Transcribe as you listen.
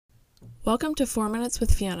Welcome to 4 Minutes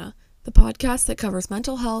with Fiona, the podcast that covers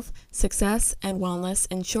mental health, success, and wellness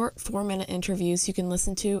in short 4-minute interviews you can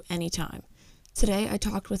listen to anytime. Today I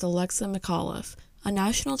talked with Alexa McAuliffe, a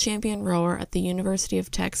national champion rower at the University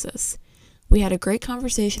of Texas. We had a great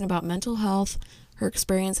conversation about mental health, her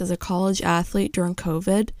experience as a college athlete during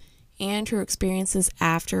COVID, and her experiences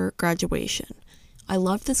after graduation. I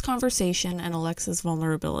loved this conversation and Alexa's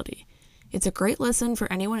vulnerability. It's a great listen for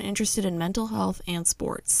anyone interested in mental health and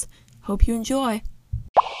sports. Hope you enjoy.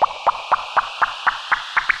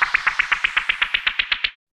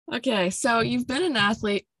 Okay, so you've been an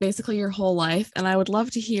athlete basically your whole life, and I would love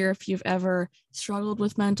to hear if you've ever struggled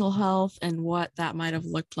with mental health and what that might have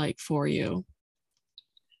looked like for you.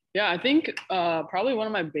 Yeah, I think probably one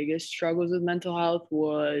of my biggest struggles with mental health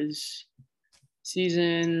was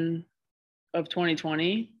season of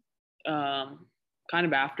 2020, kind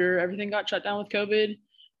of after everything got shut down with COVID.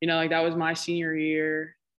 Like that was my senior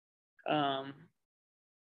year.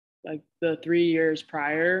 Like the 3 years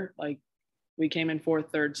prior, like we came in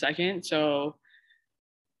fourth, third, second. So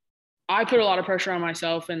I put a lot of pressure on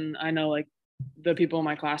myself, and I know like the people in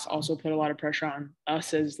my class also put a lot of pressure on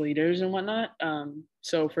us as leaders and whatnot.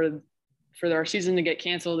 So for our season to get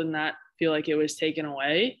canceled and not feel like it was taken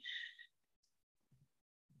away,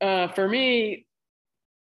 for me,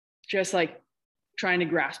 just like trying to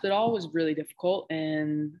grasp it all was really difficult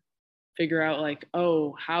and figure out like,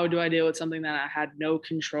 oh, how do I deal with something that I had no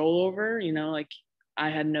control over? Like I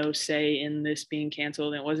had no say in this being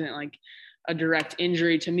canceled. It wasn't like a direct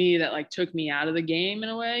injury to me that like took me out of the game in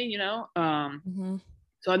a way, So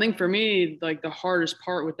I think for me, like the hardest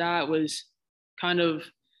part with that was kind of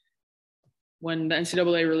when the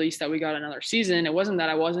NCAA released that we got another season. It wasn't that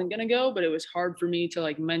I wasn't going to go, but it was hard for me to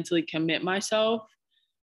like mentally commit myself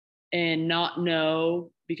and not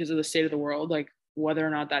know, because of the state of the world, like whether or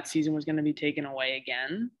not that season was going to be taken away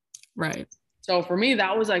again. Right. So for me,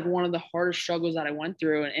 that was like one of the hardest struggles that I went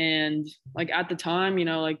through. And like at the time,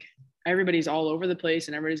 like everybody's all over the place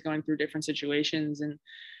and everybody's going through different situations. And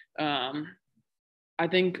I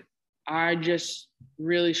think I just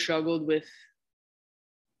really struggled with,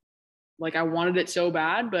 like, I wanted it so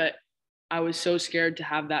bad, but I was so scared to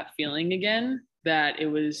have that feeling again that it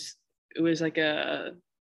was like a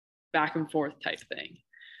back and forth type thing.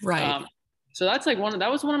 Right. So that's like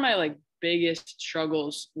that was one of my like biggest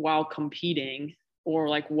struggles while competing, or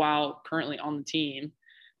like while currently on the team.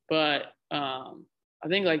 But I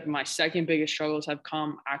think like my second biggest struggles have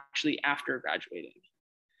come actually after graduating,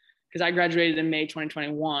 because I graduated in May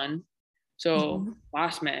 2021, so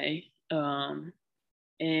last May. And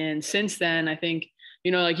since then, I think,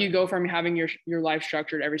 like you go from having your life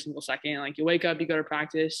structured every single second. Like you wake up, you go to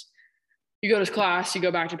practice, you go to class, you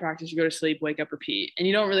go back to practice, you go to sleep, wake up, repeat. And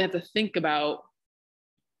you don't really have to think about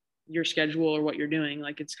your schedule or what you're doing.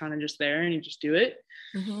 Like it's kind of just there and you just do it.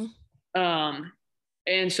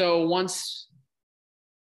 And so once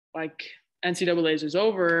like NCAA's is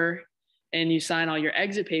over and you sign all your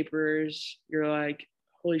exit papers, you're like,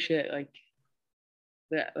 holy shit, like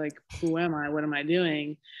that, like, who am I? What am I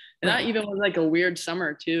doing? And that even was like a weird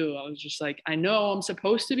summer too. I was just like, I know I'm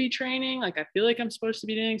supposed to be training. Like, I feel like I'm supposed to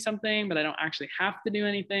be doing something, but I don't actually have to do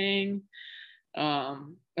anything.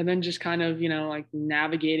 And then just kind of, like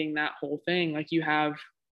navigating that whole thing. Like you're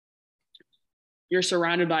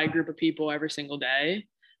surrounded by a group of people every single day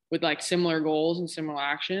with like similar goals and similar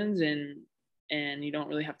actions. And you don't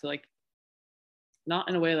really have to like, not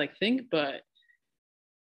in a way like think, but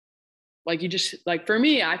like you just like, for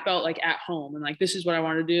me, I felt like at home and like this is what I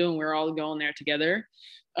wanted to do, and we're all going there together.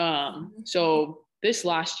 So this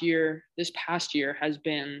past year has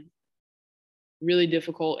been really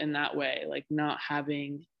difficult in that way, like not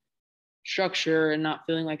having structure and not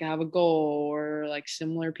feeling like I have a goal or like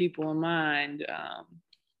similar people in mind.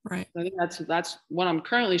 Right. I think that's what I'm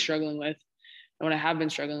currently struggling with and what I have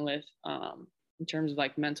been struggling with in terms of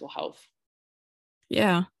like mental health.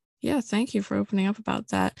 Yeah. Thank you for opening up about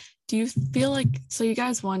that. Do you feel like, so you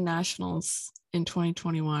guys won nationals in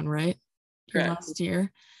 2021, right? Your Correct. last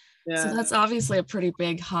year. Yeah. So that's obviously a pretty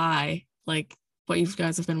big high, like what you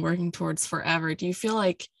guys have been working towards forever. Do you feel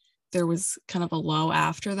like there was kind of a low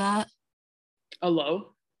after that? A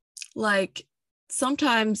low? Like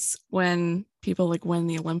sometimes when people like win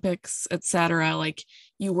the Olympics, etc., like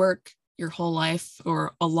you work your whole life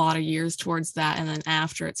or a lot of years towards that, and then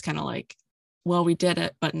after it's kind of like, well, we did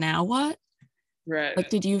it, but now what? Right.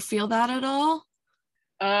 Like, did you feel that at all?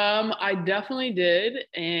 I definitely did.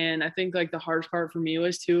 And I think like the hardest part for me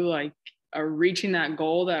was too, like reaching that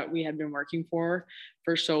goal that we had been working for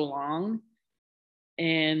so long,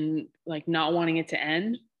 and like not wanting it to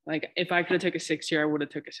end. Like if I could have took a 6 year, I would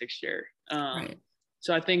have took a 6 year. Right.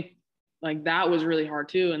 So I think like that was really hard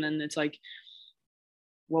too. And then it's like,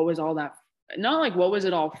 what was all that? Not like what was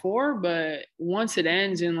it all for, but once it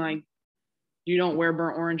ends and like you don't wear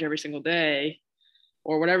burnt orange every single day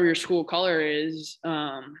or whatever your school color is,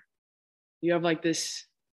 you have like this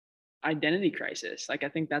identity crisis. Like I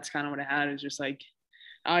think that's kind of what I had, is just like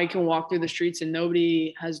I can walk through the streets and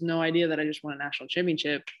nobody has no idea that I just won a national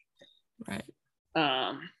championship. Right.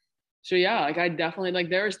 So yeah, like I definitely, like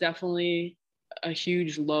there was definitely a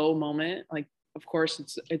huge low moment. Like of course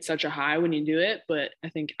it's such a high when you do it, but I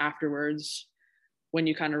think afterwards when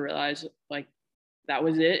you kind of realize like that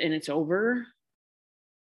was it and it's over,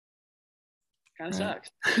 kind of sucks.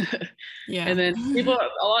 Yeah. And then people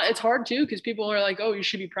a lot, it's hard too because people are like, oh, you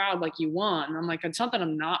should be proud, like you won. And I'm like, it's not that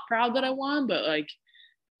I'm not proud that I won, but like,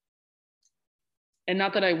 and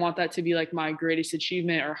not that I want that to be like my greatest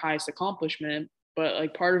achievement or highest accomplishment, but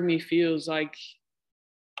like part of me feels like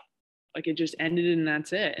it just ended and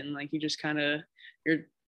that's it. And like you just kind of, you're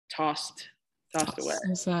tossed away.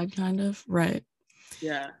 So sad, kind of. Right.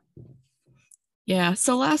 Yeah. Yeah.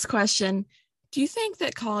 So last question. Do you think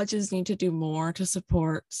that colleges need to do more to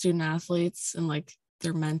support student athletes and like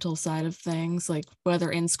their mental side of things, like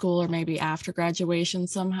whether in school or maybe after graduation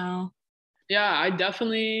somehow? Yeah, I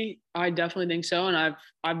definitely think so. And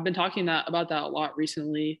I've been talking about that a lot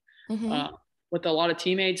recently, with a lot of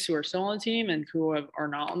teammates who are still on the team and who are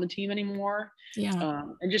not on the team anymore. Yeah.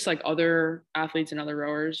 And just like other athletes and other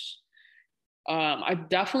rowers. I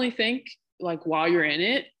definitely think like while you're in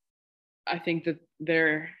it, I think that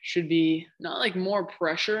there should be not like more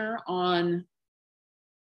pressure on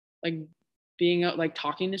like being like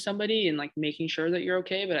talking to somebody and like making sure that you're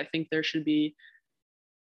okay. But I think there should be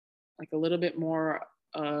like a little bit more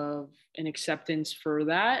of an acceptance for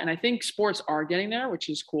that. And I think sports are getting there, which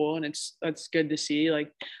is cool. And that's good to see.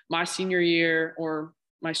 Like my senior year or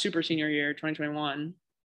my super senior year, 2021,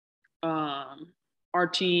 our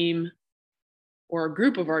team or a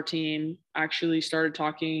group of our team actually started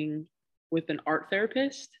talking with an art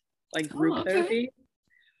therapist, like group therapy,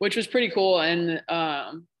 which was pretty cool. And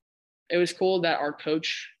it was cool that our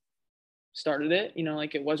coach started it, you know,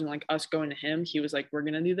 like it wasn't like us going to him. He was like, we're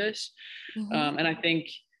going to do this. And I think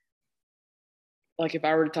like, if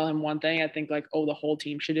I were to tell him one thing, I think like, oh, the whole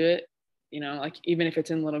team should do it. You know, like even if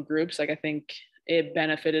it's in little groups, like I think it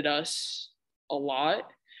benefited us a lot,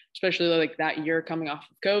 especially like that year coming off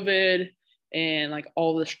of COVID and like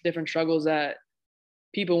all the different struggles that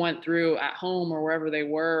people went through at home or wherever they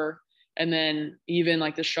were. And then even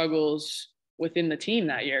like the struggles within the team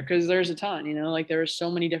that year, because there's a ton, you know, like there were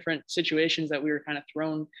so many different situations that we were kind of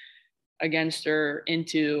thrown against or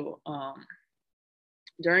into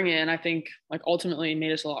during it. And I think like ultimately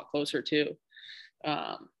made us a lot closer too.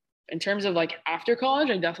 In terms of like after college,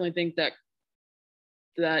 I definitely think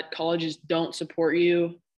that colleges don't support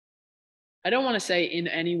you. I don't want to say in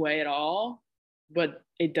any way at all, but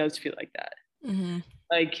it does feel like that.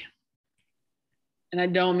 Like, and I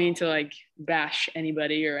don't mean to like bash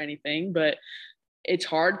anybody or anything, but it's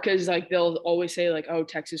hard because like they'll always say like, oh,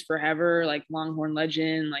 Texas forever, like Longhorn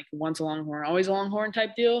legend, like once a Longhorn, always a Longhorn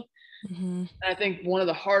type deal. And I think one of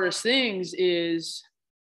the hardest things is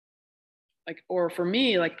like, or for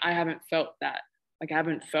me, like I haven't felt that. Like I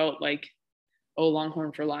haven't felt like, oh,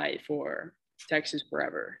 Longhorn for life or Texas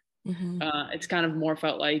forever. It's kind of more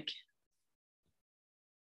felt like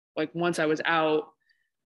once I was out,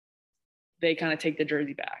 they kind of take the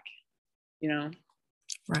jersey back, you know?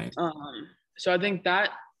 Right. So I think that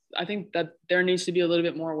there needs to be a little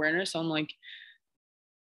bit more awareness on like,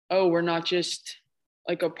 oh, we're not just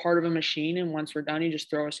like a part of a machine and once we're done, you just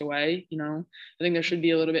throw us away, you know? I think there should be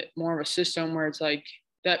a little bit more of a system where it's like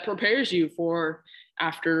that prepares you for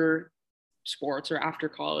after sports or after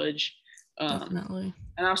college. Definitely.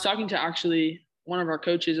 And I was talking to actually one of our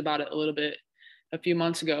coaches about it a little bit a few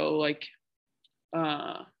months ago, like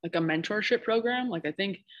a mentorship program. Like I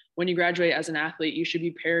think when you graduate as an athlete, you should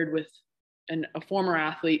be paired with a former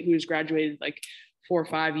athlete who's graduated like 4 or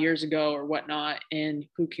 5 years ago or whatnot, and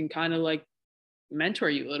who can kind of like mentor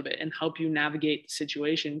you a little bit and help you navigate the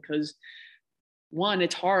situation. Because one,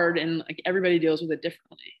 it's hard and like everybody deals with it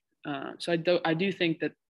differently. So I do think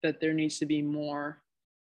that there needs to be more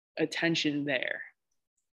attention there.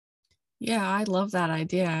 Yeah, I love that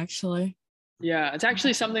idea actually. Yeah, it's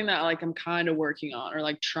actually something that like I'm kind of working on or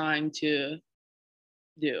like trying to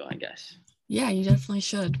do, I guess. Yeah, you definitely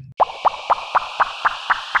should.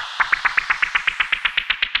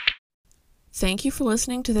 Thank you for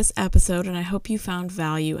listening to this episode, and I hope you found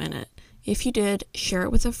value in it. If you did, share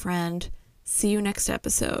it with a friend. See you next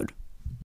episode.